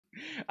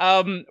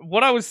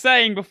What I was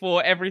saying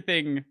before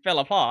everything fell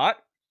apart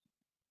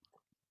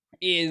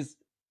is,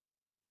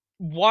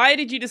 why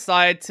did you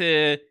decide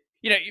to,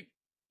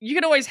 you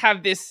can always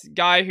have this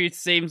guy who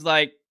seems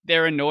like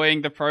they're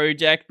annoying the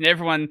project and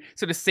everyone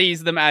sort of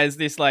sees them as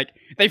this, like,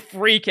 they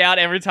freak out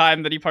every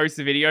time that he posts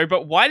a video,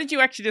 but why did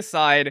you actually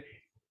decide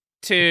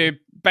to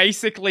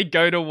basically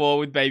go to war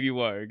with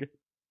BabyWOGUE?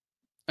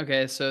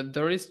 Okay, so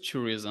there is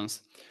two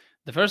reasons.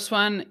 The first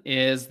one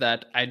is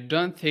that I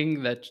don't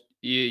think that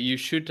you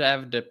should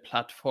have the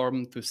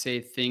platform to say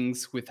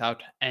things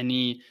without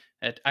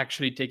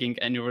actually taking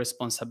any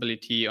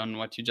responsibility on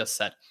what you just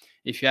said.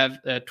 If you have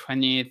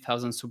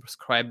 20,000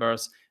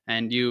 subscribers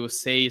and you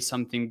say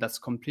something that's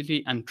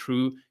completely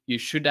untrue, you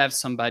should have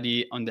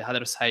somebody on the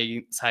other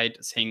side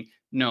saying,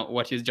 no,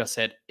 what you just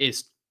said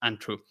is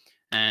untrue.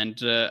 And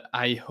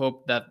I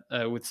hope that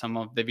with some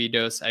of the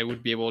videos, I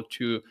would be able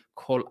to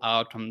call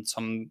out on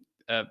some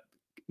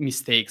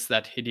mistakes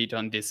that he did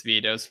on these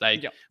videos,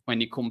 like when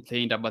he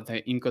complained about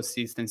the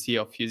inconsistency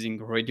of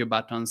using radio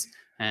buttons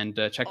and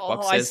checkboxes.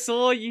 Oh, I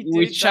saw you did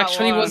which that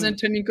actually one.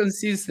 wasn't an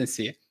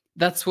inconsistency.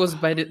 That was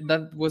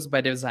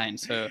by design.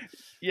 So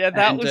yeah,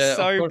 that was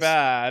so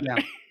bad.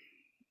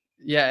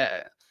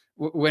 Yeah.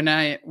 When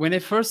I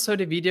first saw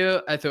the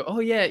video, I thought, oh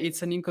yeah,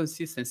 it's an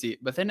inconsistency.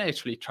 But then I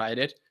actually tried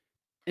it,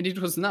 and it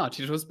was not.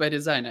 It was by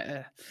design.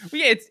 Well,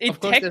 yeah, it's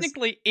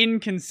technically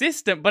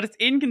inconsistent, but it's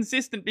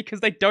inconsistent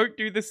because they don't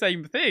do the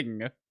same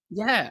thing.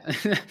 Yeah,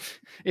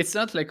 it's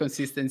not like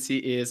consistency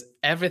is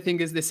everything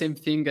is the same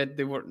thing that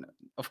they were.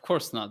 Of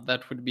course not.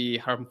 That would be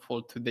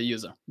harmful to the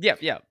user.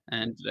 Yeah.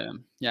 And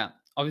yeah,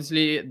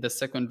 obviously the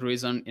second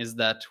reason is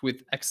that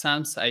with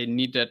exams, I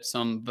needed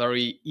some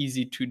very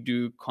easy to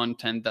do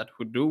content that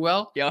would do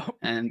well. Yeah.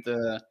 And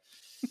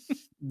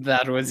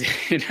that was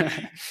it.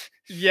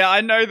 Yeah,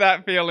 I know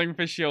that feeling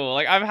for sure.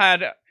 Like, I've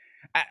had...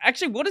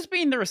 Actually, what has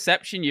been the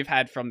reception you've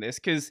had from this?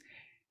 Because,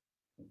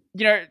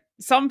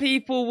 some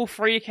people will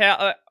freak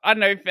out. I don't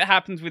know if it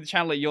happens with a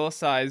channel at your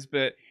size,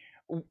 but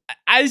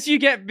as you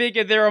get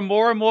bigger, there are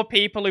more and more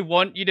people who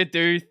want you to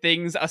do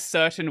things a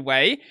certain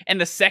way. And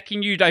the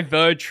second you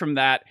diverge from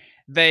that,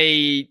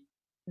 they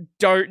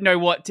don't know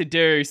what to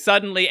do.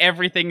 Suddenly,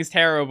 everything's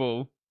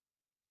terrible.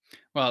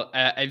 Well,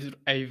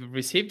 I've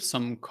received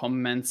some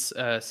comments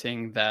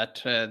saying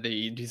that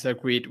they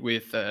disagreed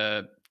with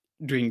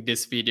doing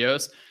these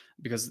videos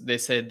because they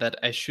said that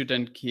I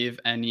shouldn't give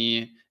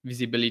any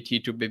visibility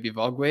to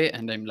BabyWOGUE,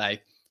 and I'm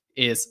like,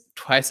 is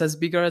twice as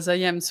bigger as I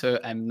am, so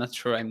I'm not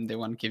sure I'm the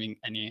one giving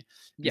any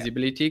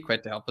visibility.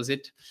 Quite the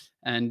opposite.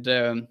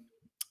 And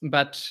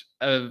but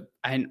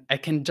I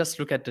can just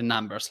look at the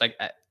numbers. Like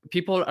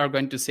people are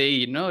going to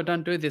say, no,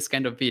 don't do this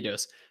kind of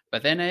videos.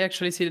 But then I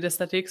actually see the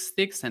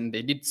statistics, and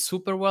they did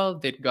super well.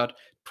 They got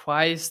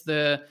twice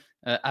the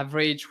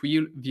average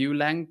view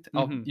length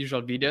of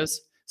usual videos.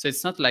 So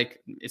it's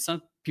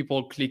not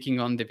people clicking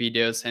on the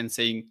videos and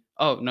saying,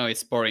 "Oh no,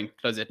 it's boring,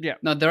 close it." Yeah.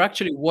 No, they're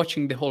actually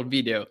watching the whole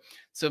video.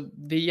 So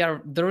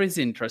there is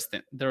interest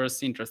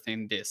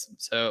in this.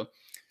 So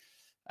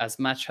as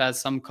much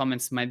as some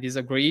comments might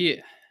disagree,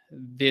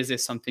 this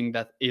is something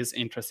that is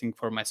interesting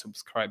for my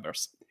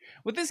subscribers.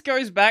 Well, this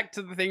goes back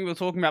to the thing we were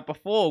talking about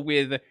before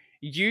with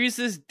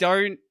users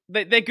they're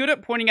good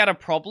at pointing out a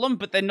problem,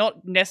 but they're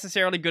not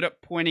necessarily good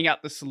at pointing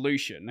out the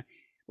solution.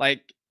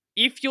 Like,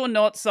 if you're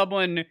not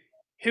someone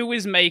who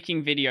is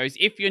making videos,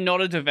 if you're not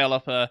a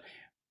developer,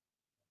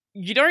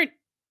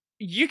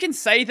 you can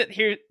say that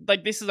here,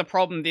 like, this is a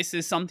problem, this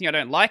is something I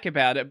don't like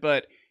about it,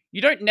 but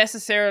you don't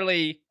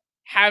necessarily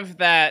have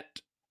that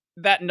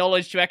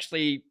knowledge to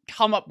actually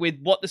come up with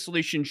what the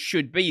solution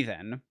should be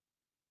then.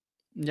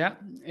 Yeah,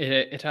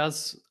 it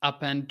has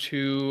happened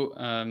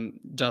to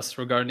just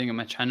regarding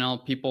my channel,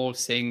 people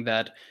saying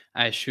that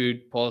I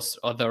should post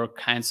other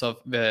kinds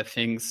of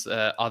things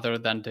other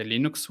than the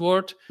Linux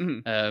world.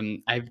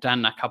 I've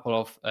done a couple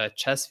of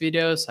chess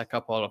videos, a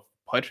couple of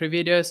poetry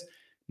videos.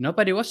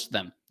 Nobody watched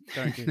them.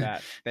 Don't do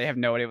that. They have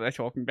no idea what they're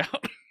talking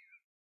about.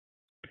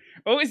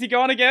 Oh, is he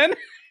gone again?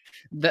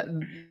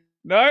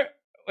 No?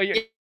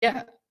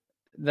 Yeah,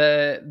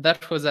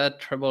 that was a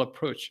terrible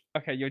approach.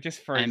 Okay, you're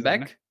just frozen. I'm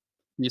back.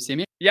 You see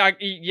me? Yeah,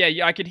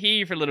 I could hear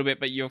you for a little bit,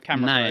 but your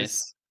camera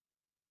nice.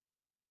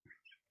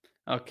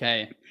 Froze.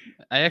 Okay,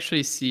 I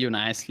actually see you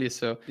nicely,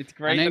 so it's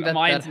great. But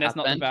my internet's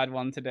not the bad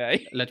one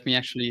today. Let me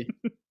actually,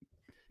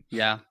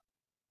 yeah.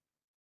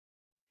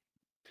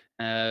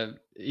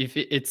 If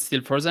it's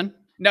still frozen?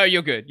 No,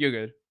 you're good. You're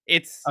good.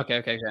 It's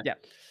okay.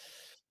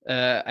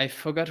 Yeah. I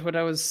forgot what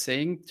I was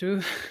saying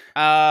too.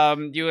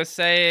 You were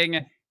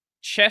saying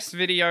chess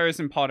videos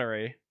and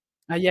pottery.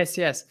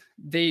 Yes.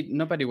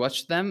 Nobody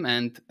watched them,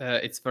 and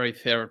it's very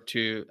fair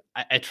to.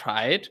 I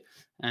tried,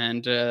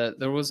 and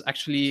there was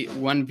actually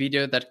one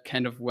video that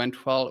kind of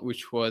went well,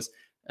 which was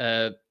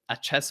a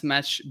chess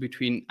match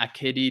between a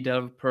KDE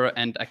developer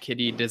and a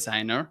KDE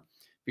designer,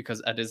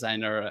 because a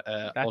designer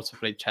also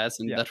played chess,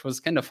 and that was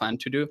kind of fun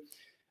to do.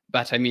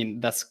 But I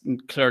mean, that's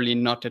clearly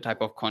not the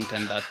type of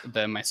content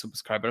that my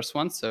subscribers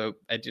want, so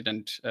I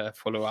didn't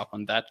follow up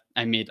on that.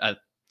 I made a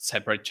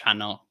separate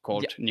channel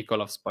called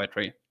Nicolov's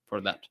Poetry for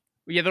that.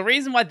 Yeah, the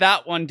reason why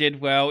that one did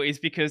well is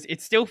because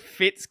it still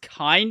fits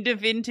kind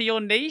of into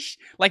your niche.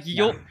 Like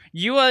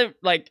you are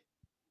like,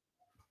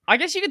 I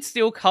guess you could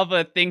still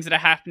cover things that are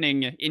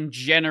happening in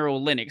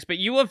general Linux, but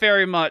you are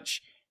very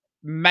much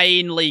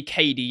mainly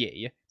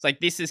KDE. It's like,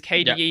 this is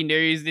KDE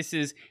news, this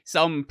is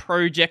some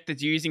project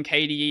that's using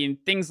KDE and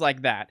things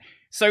like that.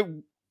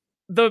 So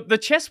the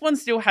chess one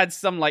still had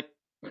some like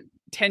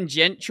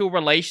tangential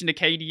relation to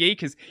KDE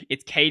because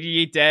it's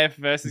KDE dev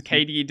versus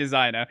KDE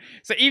designer.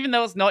 So even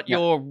though it's not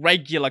your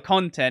regular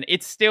content,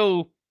 it's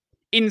still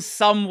in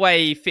some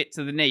way fit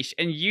to the niche.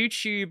 And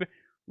YouTube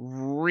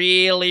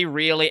really,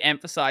 really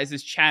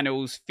emphasizes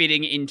channels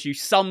fitting into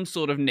some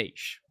sort of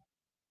niche.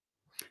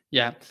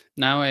 Yeah,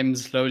 now I'm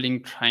slowly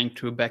trying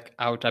to back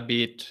out a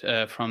bit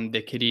from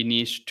the KDE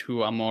niche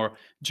to a more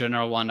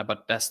general one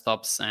about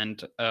desktops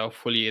and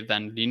hopefully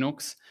then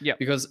Linux. Yeah.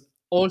 Because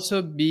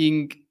also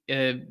being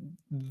the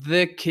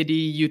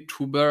KDE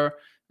YouTuber,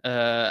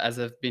 as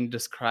I've been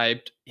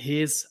described,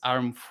 is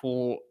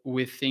harmful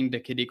within the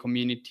KDE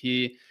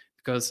community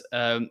because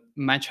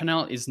my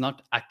channel is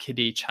not a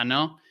KDE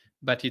channel,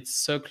 but it's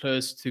so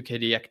close to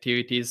KDE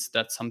activities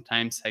that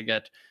sometimes I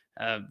get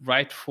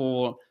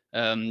rightful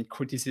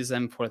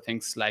criticism for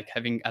things like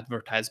having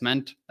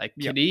advertisement. Like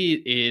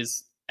KDE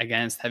is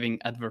against having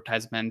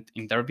advertisement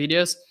in their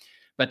videos.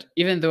 But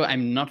even though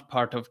I'm not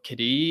part of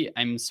KDE,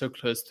 I'm so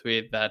close to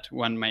it that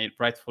one might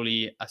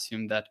rightfully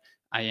assume that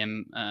I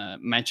am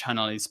my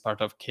channel is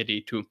part of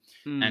KDE too.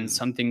 And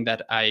something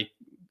that I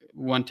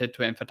wanted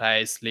to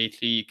emphasize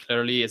lately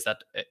clearly is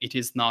that it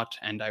is not,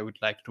 and I would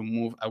like to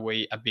move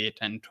away a bit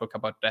and talk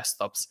about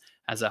desktops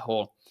as a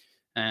whole.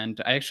 And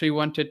I actually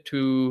wanted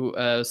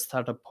to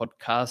start a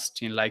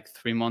podcast in like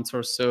 3 months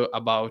or so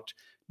about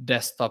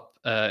desktop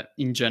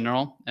in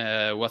general,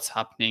 what's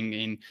happening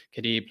in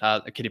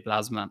KDE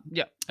Plasma,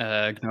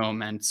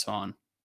 Gnome, and so on.